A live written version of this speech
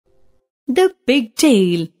The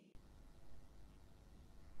Pigtail.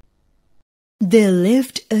 There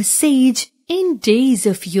lived a sage in days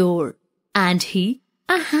of yore, and he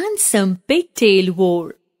a handsome pigtail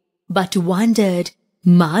wore, but wondered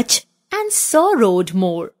much and sorrowed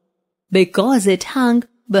more, because it hung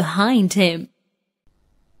behind him.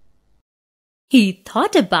 He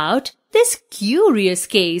thought about this curious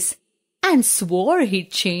case, and swore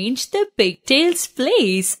he'd change the pigtail's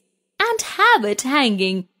place, and have it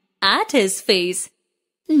hanging at his face,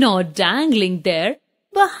 not dangling there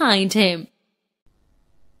behind him.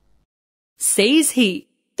 Says he,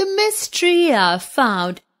 the mystery I've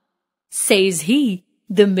found. Says he,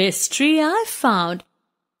 the mystery I've found.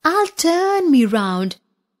 I'll turn me round.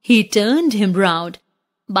 He turned him round,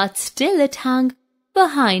 but still it hung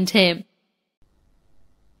behind him.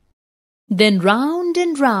 Then round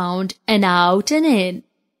and out and in,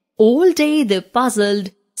 all day the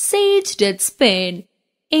puzzled sage did spin.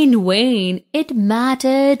 In vain it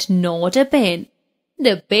mattered not a pin.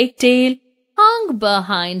 The pigtail hung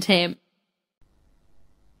behind him.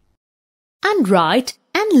 And right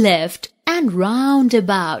and left and round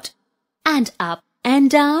about, and up and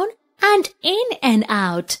down and in and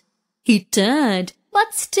out, he turned,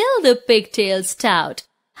 but still the pigtail stout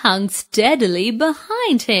hung steadily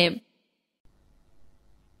behind him.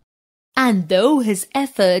 And though his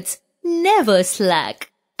efforts never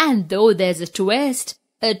slack, and though there's a twist,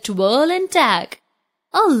 a twirl and tack,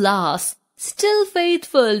 alas, still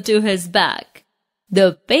faithful to his back,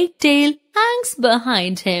 the pigtail hangs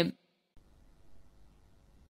behind him.